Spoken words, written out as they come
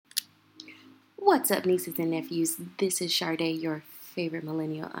What's up, nieces and nephews? This is Sade, your favorite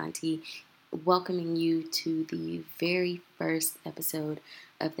millennial auntie, welcoming you to the very first episode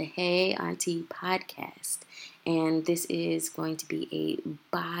of the Hey Auntie podcast. And this is going to be a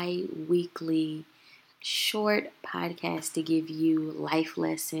bi-weekly short podcast to give you life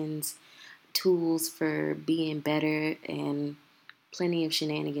lessons, tools for being better, and plenty of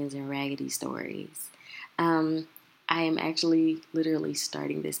shenanigans and raggedy stories. Um, I am actually literally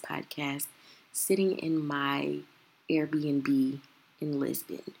starting this podcast sitting in my Airbnb in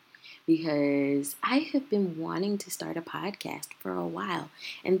Lisbon because I have been wanting to start a podcast for a while.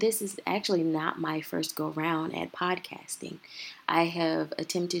 And this is actually not my first go round at podcasting. I have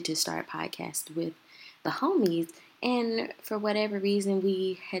attempted to start podcasts with the homies, and for whatever reason,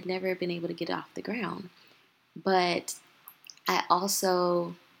 we had never been able to get off the ground. But I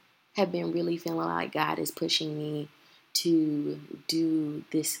also have been really feeling like God is pushing me to do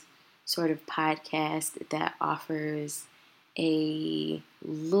this sort of podcast that offers a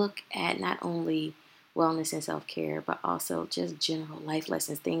look at not only wellness and self-care, but also just general life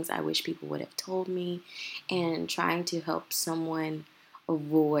lessons, things I wish people would have told me, and trying to help someone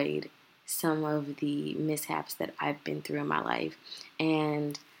avoid some of the mishaps that I've been through in my life.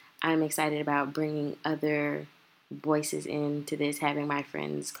 And I'm excited about bringing other voices into this, having my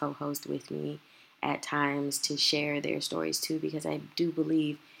friends co-host with me at times to share their stories too, because I do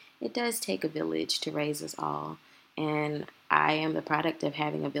believe it does take a village to raise us all. And I am the product of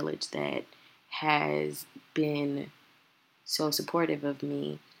having a village that has been so supportive of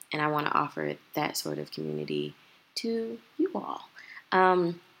me, and I want to offer that sort of community to you all.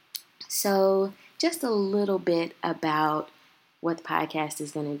 So just a little bit about what the podcast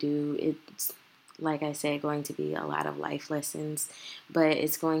is going to do. It's, like I said, going to be a lot of life lessons, but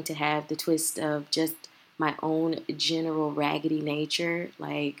it's going to have the twist of just my own general raggedy nature.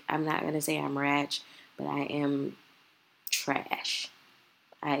 Like, I'm not going to say I'm ratch, but I am trash.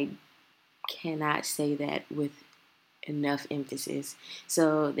 I cannot say that with enough emphasis.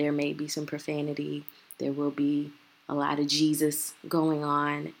 So there may be some profanity. There will be a lot of Jesus going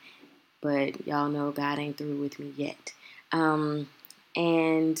on, but y'all know God ain't through with me yet. And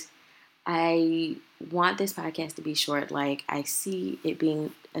I want this podcast to be short. Like, I see it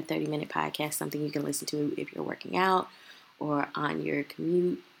being a 30-minute podcast, something you can listen to if you're working out or on your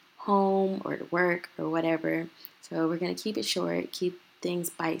commute home or to work or whatever. So we're going to keep it short, keep things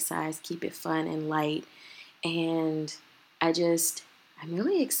bite-sized, keep it fun and light. And I'm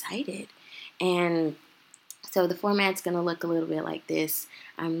really excited. And so the format's going to look a little bit like this.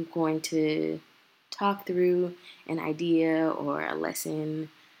 I'm going to talk through an idea or a lesson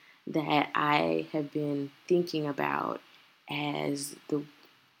that I have been thinking about as the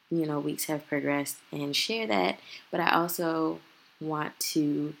weeks have progressed and share that. But I also want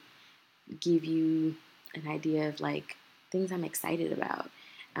to give you an idea of like things I'm excited about.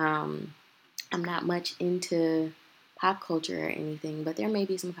 I'm not much into pop culture or anything, but there may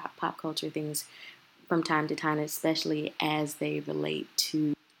be some pop culture things from time to time, especially as they relate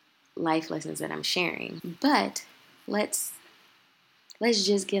to life lessons that I'm sharing. But let's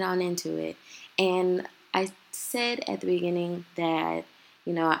just get on into it. And I said at the beginning that,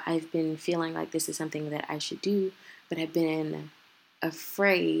 I've been feeling like this is something that I should do, but I've been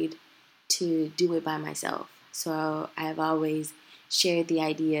afraid to do it by myself. So I've always shared the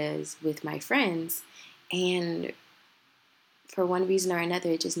ideas with my friends, and for one reason or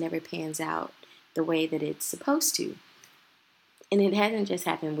another, it just never pans out the way that it's supposed to. And it hasn't just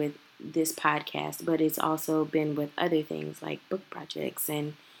happened with this podcast, but it's also been with other things like book projects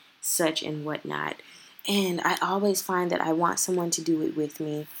and such and whatnot. And I always find that I want someone to do it with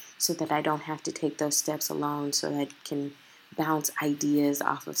me so that I don't have to take those steps alone, so that I can bounce ideas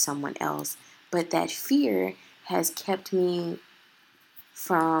off of someone else. But that fear has kept me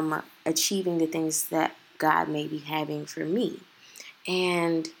from achieving the things that God may be having for me.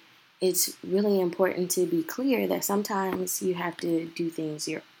 And it's really important to be clear that sometimes you have to do things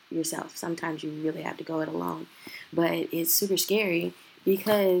yourself. Sometimes you really have to go it alone. But it's super scary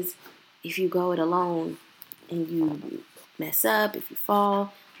because if you go it alone and you mess up, if you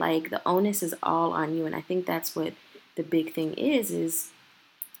fall, like the onus is all on you. And I think that's what the big thing is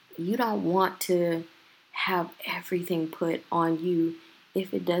you don't want to have everything put on you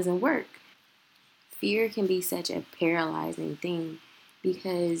if it doesn't work. Fear can be such a paralyzing thing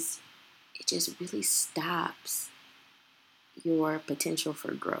because it just really stops your potential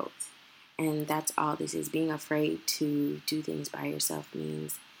for growth. And that's all this is. Being afraid to do things by yourself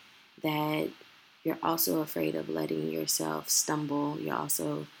means that you're also afraid of letting yourself stumble. You're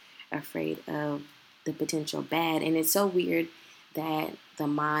also afraid of the potential bad. And it's so weird that the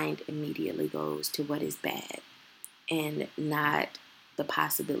mind immediately goes to what is bad and not the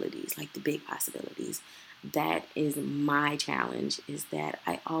possibilities, like the big possibilities. That is my challenge, is that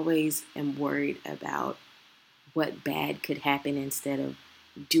I always am worried about what bad could happen instead of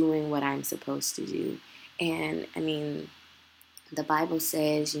doing what I'm supposed to do. And I mean, the Bible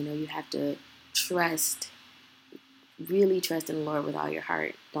says, you have to trust, really trust in the Lord with all your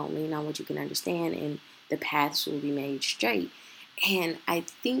heart. Don't lean on what you can understand, and the paths will be made straight. And I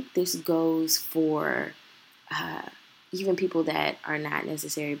think this goes for uh, even people that are not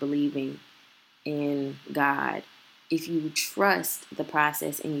necessarily believing in God. If you trust the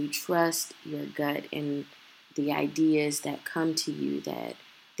process and you trust your gut and the ideas that come to you, that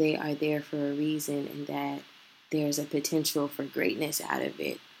they are there for a reason and that there's a potential for greatness out of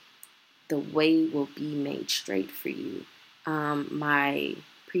it, the way will be made straight for you. My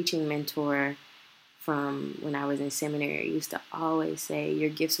preaching mentor from when I was in seminary used to always say,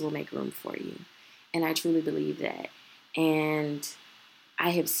 your gifts will make room for you. And I truly believe that. And I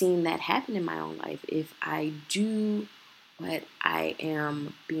have seen that happen in my own life. If I do what I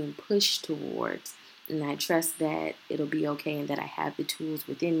am being pushed towards, and I trust that it'll be okay and that I have the tools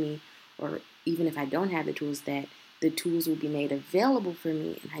within me, or even if I don't have the tools, that the tools will be made available for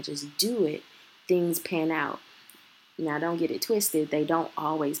me and I just do it, things pan out. Now, don't get it twisted. They don't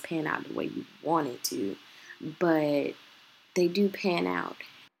always pan out the way you want it to, but they do pan out.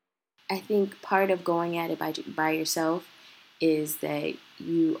 I think part of going at it by yourself is that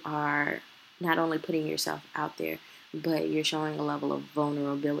you are not only putting yourself out there, but you're showing a level of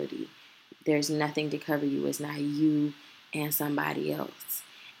vulnerability. There's nothing to cover you. It's not you and somebody else.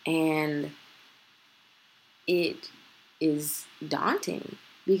 And it is daunting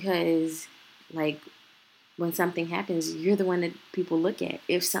because, like, when something happens, you're the one that people look at.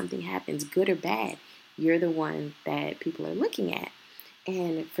 If something happens, good or bad, you're the one that people are looking at.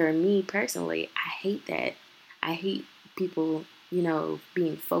 And for me personally, I hate that. I hate people,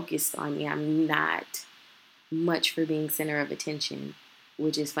 being focused on me. I'm not much for being center of attention,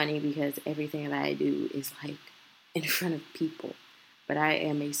 which is funny because everything that I do is like in front of people. But I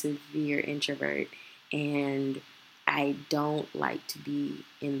am a severe introvert and I don't like to be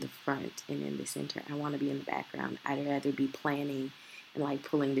in the front and in the center. I want to be in the background. I'd rather be planning and like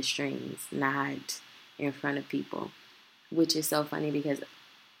pulling the strings, not in front of people, which is so funny because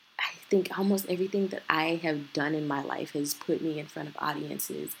I think almost everything that I have done in my life has put me in front of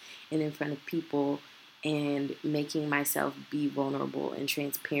audiences and in front of people and making myself be vulnerable and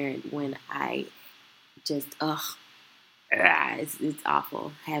transparent when I just, it's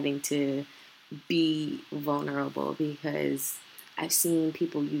awful having to be vulnerable because I've seen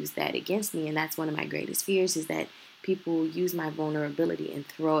people use that against me. And that's one of my greatest fears, is that people use my vulnerability and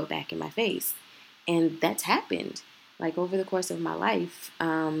throw it back in my face. And that's happened like over the course of my life.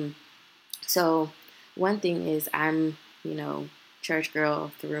 So one thing is I'm, church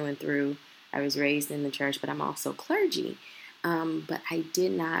girl through and through. I was raised in the church, but I'm also clergy. But I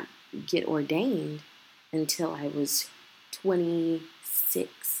did not get ordained until I was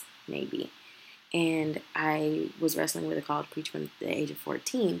 26, maybe. And I was wrestling with a call to preach from the age of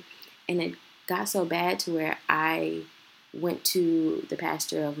 14. And it got so bad to where I went to the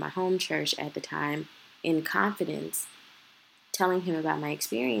pastor of my home church at the time in confidence, telling him about my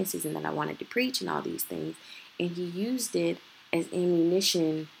experiences and that I wanted to preach and all these things. And he used it as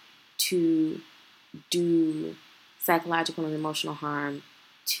ammunition to do psychological and emotional harm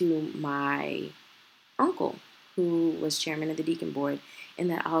to my uncle, who was chairman of the deacon board. And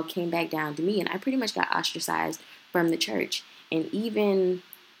that all came back down to me. And I pretty much got ostracized from the church. And even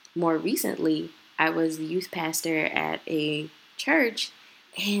more recently, I was the youth pastor at a church.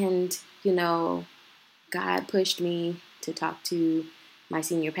 And, God pushed me to talk to my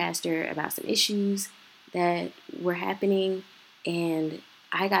senior pastor about some issues that were happening. And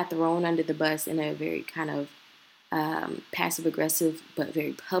I got thrown under the bus in a very kind of passive aggressive but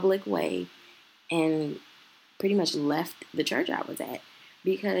very public way, and pretty much left the church I was at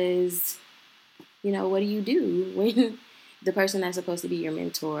because, what do you do when the person that's supposed to be your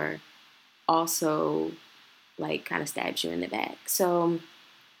mentor also like kind of stabs you in the back? So,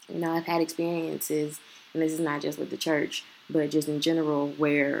 I've had experiences, and this is not just with the church, but just in general,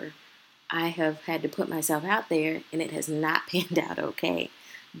 where I have had to put myself out there and it has not panned out okay.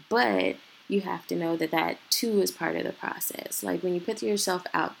 But you have to know that that too is part of the process. Like when you put yourself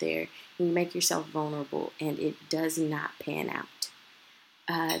out there and you make yourself vulnerable and it does not pan out,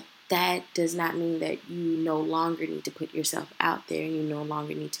 that does not mean that you no longer need to put yourself out there and you no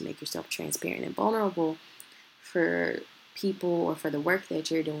longer need to make yourself transparent and vulnerable for people or for the work that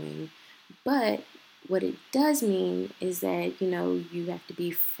you're doing. But what it does mean is that, you have to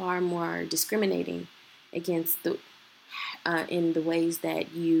be far more discriminating against in the ways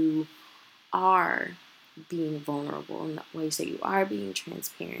that you are being vulnerable, in the ways that you are being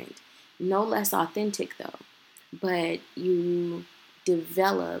transparent. No less authentic though, but you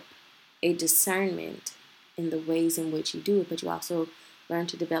develop a discernment in the ways in which you do it, but you also learn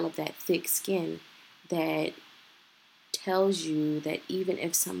to develop that thick skin that tells you that even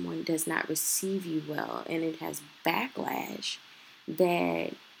if someone does not receive you well and it has backlash,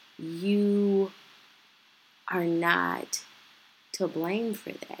 that you are not to blame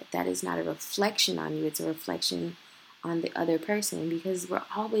for that. That is not a reflection on you, it's a reflection on the other person, because we're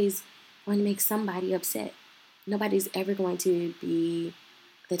always going to make somebody upset. Nobody's ever going to be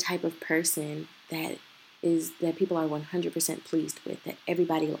the type of person that people are 100% pleased with, that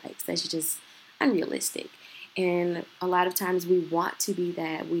everybody likes. That's just unrealistic. And a lot of times we want to be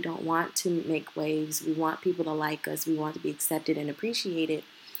that. We don't want to make waves. We want people to like us. We want to be accepted and appreciated.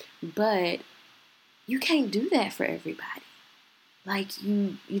 But you can't do that for everybody. Like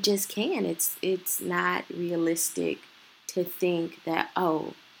you just can't. It's not realistic to think that,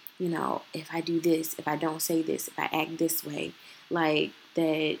 if I do this, if I don't say this, if I act this way, like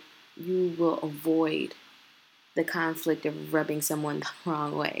that you will avoid the conflict of rubbing someone the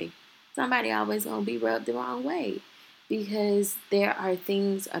wrong way. Somebody always gonna be rubbed the wrong way, because there are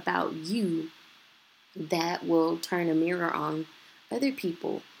things about you that will turn a mirror on other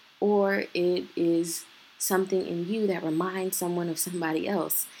people, or it is something in you that reminds someone of somebody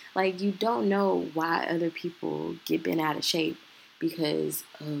else. Like, you don't know why other people get bent out of shape because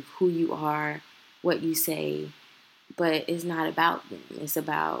of who you are, what you say, but it's not about them. It's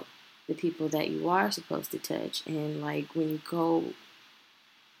about the people that you are supposed to touch. And like, when you go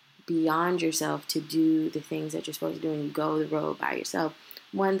beyond yourself to do the things that you're supposed to do and you go the road by yourself,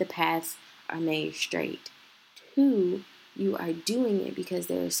 one, the paths are made straight. Two, you are doing it because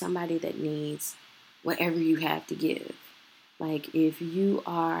there is somebody that needs whatever you have to give. Like, if you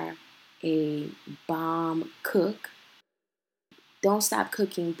are a bomb cook, don't stop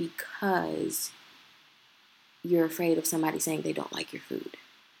cooking because you're afraid of somebody saying they don't like your food.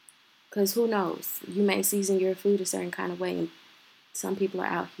 Because who knows? You may season your food a certain kind of way, and some people are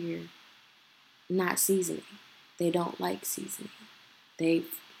out here not seasoning. They don't like seasoning. They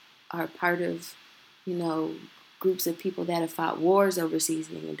are part of, groups of people that have fought wars over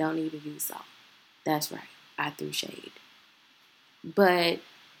seasoning and don't even use salt. That's right. I threw shade. But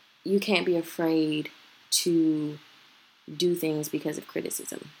you can't be afraid to do things because of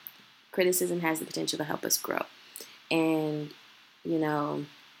criticism. Criticism has the potential to help us grow. And, one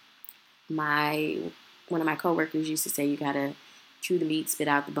of my coworkers used to say you gotta chew the meat, spit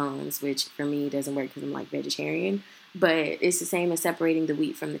out the bones, which for me doesn't work because I'm like vegetarian. But it's the same as separating the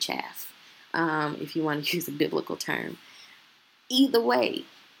wheat from the chaff, if you want to use a biblical term. Either way,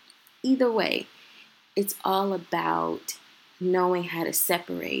 it's all about knowing how to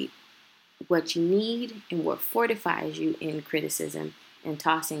separate what you need and what fortifies you in criticism and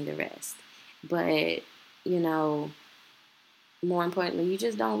tossing the rest. But, more importantly, you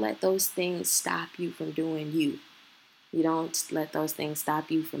just don't let those things stop you from doing you. You don't let those things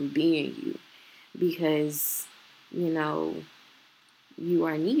stop you from being you, because, you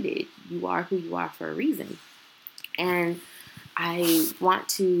are needed. You are who you are for a reason. And I want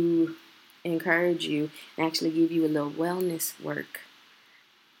to encourage you and actually give you a little wellness work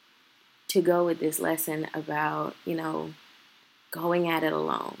to go with this lesson about, going at it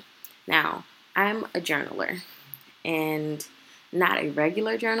alone. Now, I'm a journaler, and not a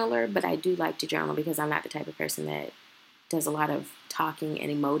regular journaler, but I do like to journal because I'm not the type of person that does a lot of talking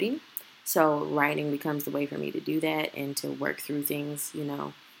and emoting. So writing becomes the way for me to do that and to work through things,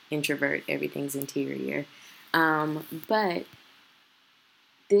 introvert, everything's interior. But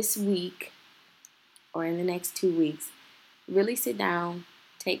this week, or in the next 2 weeks, really sit down,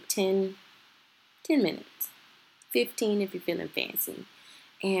 take 10 minutes, 15 if you're feeling fancy,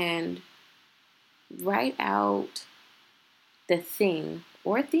 and write out the thing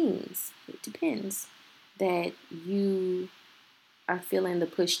or themes, it depends, that you are feeling the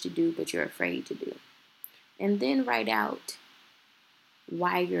push to do but you're afraid to do. And then write out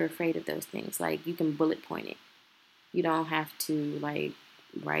why you're afraid of those things. Like, you can bullet point it. You don't have to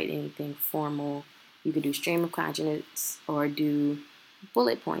write anything formal. You could do stream of consciousness or do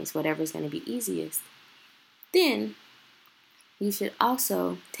bullet points, whatever's going to be easiest. Then you should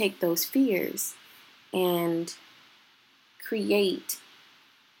also take those fears and create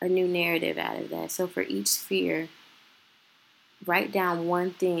a new narrative out of that. So for each fear, write down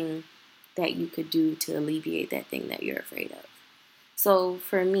one thing that you could do to alleviate that thing that you're afraid of. So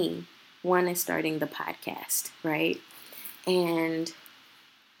for me, One is starting the podcast, right? And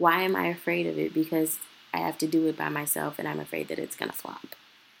why am I afraid of it? Because I have to do it by myself and I'm afraid that it's going to flop.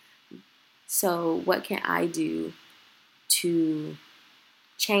 So, what can I do to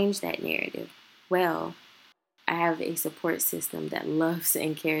change that narrative? Well, I have a support system that loves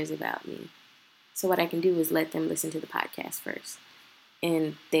and cares about me. So, what I can do is let them listen to the podcast first,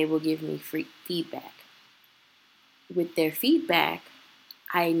 and they will give me free feedback. With their feedback,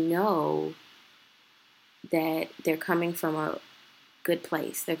 I know that they're coming from a good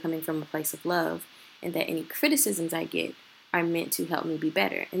place. They're coming from a place of love, and that any criticisms I get are meant to help me be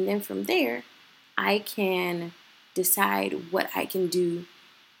better. And then from there, I can decide what I can do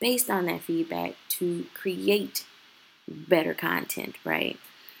based on that feedback to create better content, right?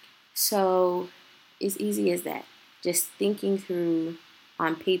 So it's easy as that. Just thinking through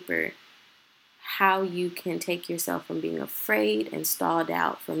on paper how you can take yourself from being afraid and stalled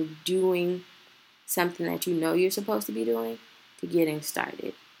out from doing something that you know you're supposed to be doing to getting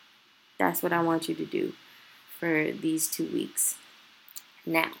started. That's what I want you to do for these 2 weeks.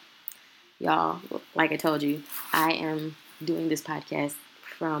 Now, y'all, like I told you, I am doing this podcast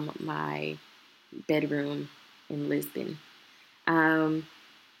from my bedroom in Lisbon.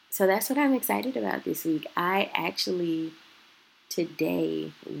 So that's what I'm excited about this week. I actually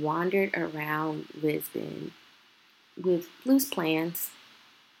today wandered around Lisbon with loose plans,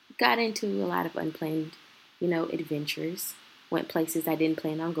 got into a lot of unplanned, adventures, went places I didn't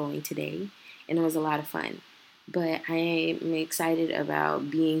plan on going today, and it was a lot of fun. But I am excited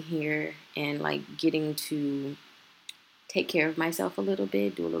about being here and like getting to take care of myself a little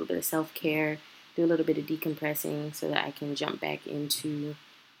bit, do a little bit of self-care, do a little bit of decompressing so that I can jump back into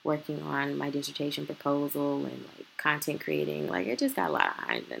working on my dissertation proposal and like content creating. Like I just got a lot of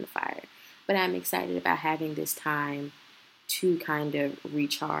irons in the fire. But I'm excited about having this time to kind of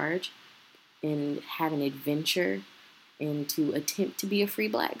recharge and have an adventure and to attempt to be a free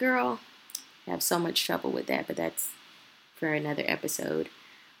black girl. I have so much trouble with that, but that's for another episode.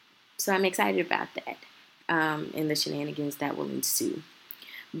 So I'm excited about that and the shenanigans that will ensue.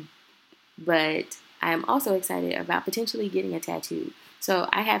 But I'm also excited about potentially getting a tattoo. So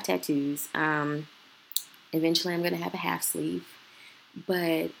I have tattoos. Eventually I'm going to have a half sleeve.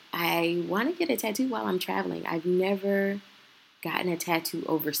 But I want to get a tattoo while I'm traveling. I've never gotten a tattoo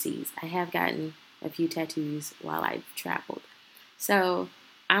overseas. I have gotten a few tattoos while I've traveled. So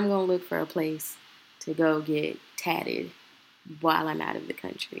I'm going to look for a place to go get tatted while I'm out of the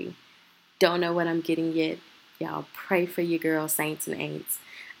country. Don't know what I'm getting yet. Y'all pray for your girl, saints and ain'ts.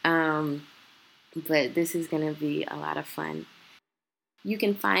 But this is going to be a lot of fun. You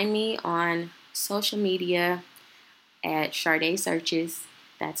can find me on social media at Sharday Searches.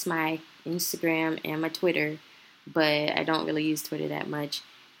 That's my Instagram and my Twitter, but I don't really use Twitter that much.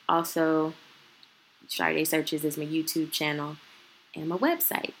 Also, Sharday Searches is my YouTube channel and my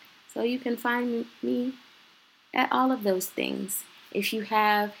website. So you can find me at all of those things. If you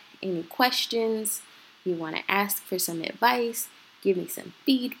have any questions, you want to ask for some advice, give me some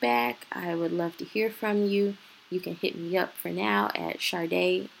feedback, I would love to hear from you. You can hit me up for now at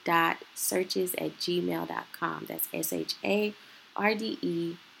sharday.searches@gmail.com. That's SHARDE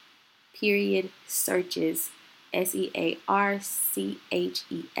searches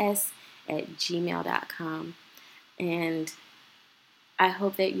SEARCHES @gmail.com. And I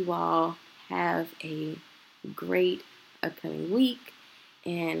hope that you all have a great upcoming week.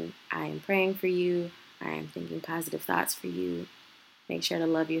 And I am praying for you. I am thinking positive thoughts for you. Make sure to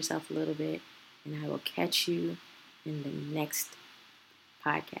love yourself a little bit. And I will catch you in the next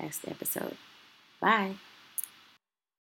podcast episode. Bye.